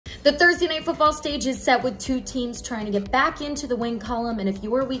The Thursday Night Football stage is set with two teams trying to get back into the win column, and if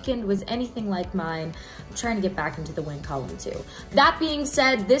your weekend was anything like mine, I'm trying to get back into the win column too. That being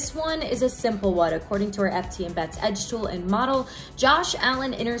said, this one is a simple one. According to our FTN Bets Edge tool and model, Josh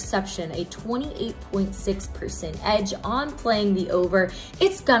Allen interception, a 28.6% edge on playing the over.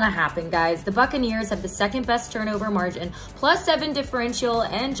 It's gonna happen, guys. The Buccaneers have the second best turnover margin, +7 differential,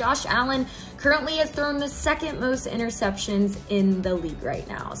 and Josh Allen currently has thrown the second most interceptions in the league right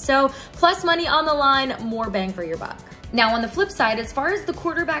now. So plus money on the line, more bang for your buck. Now on the flip side, as far as the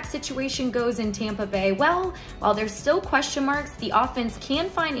quarterback situation goes in Tampa Bay, well, while there's still question marks, the offense can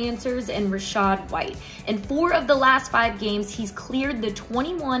find answers in Rachaad White. In 4 of the last 5 games, he's cleared the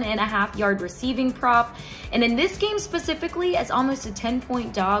 21.5-yard receiving prop. And in this game specifically, as almost a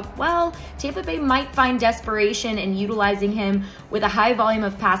 10-point dog, well, Tampa Bay might find desperation in utilizing him with a high volume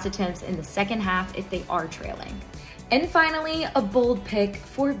of pass attempts in the second half if they are trailing. And finally, a bold pick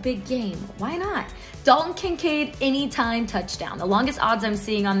for big game. Why not? Dalton Kincaid anytime touchdown. The longest odds I'm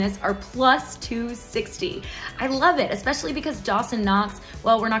seeing on this are +260. I love it, especially because Dawson Knox,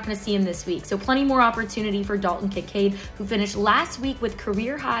 well, we're not gonna see him this week. So plenty more opportunity for Dalton Kincaid, who finished last week with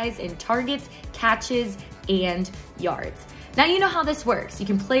career highs in targets, catches, and yards. Now you know how this works. You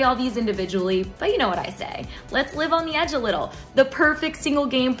can play all these individually, but you know what I say. Let's live on the edge a little. The perfect single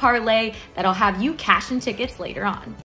game parlay that'll have you cashing tickets later on.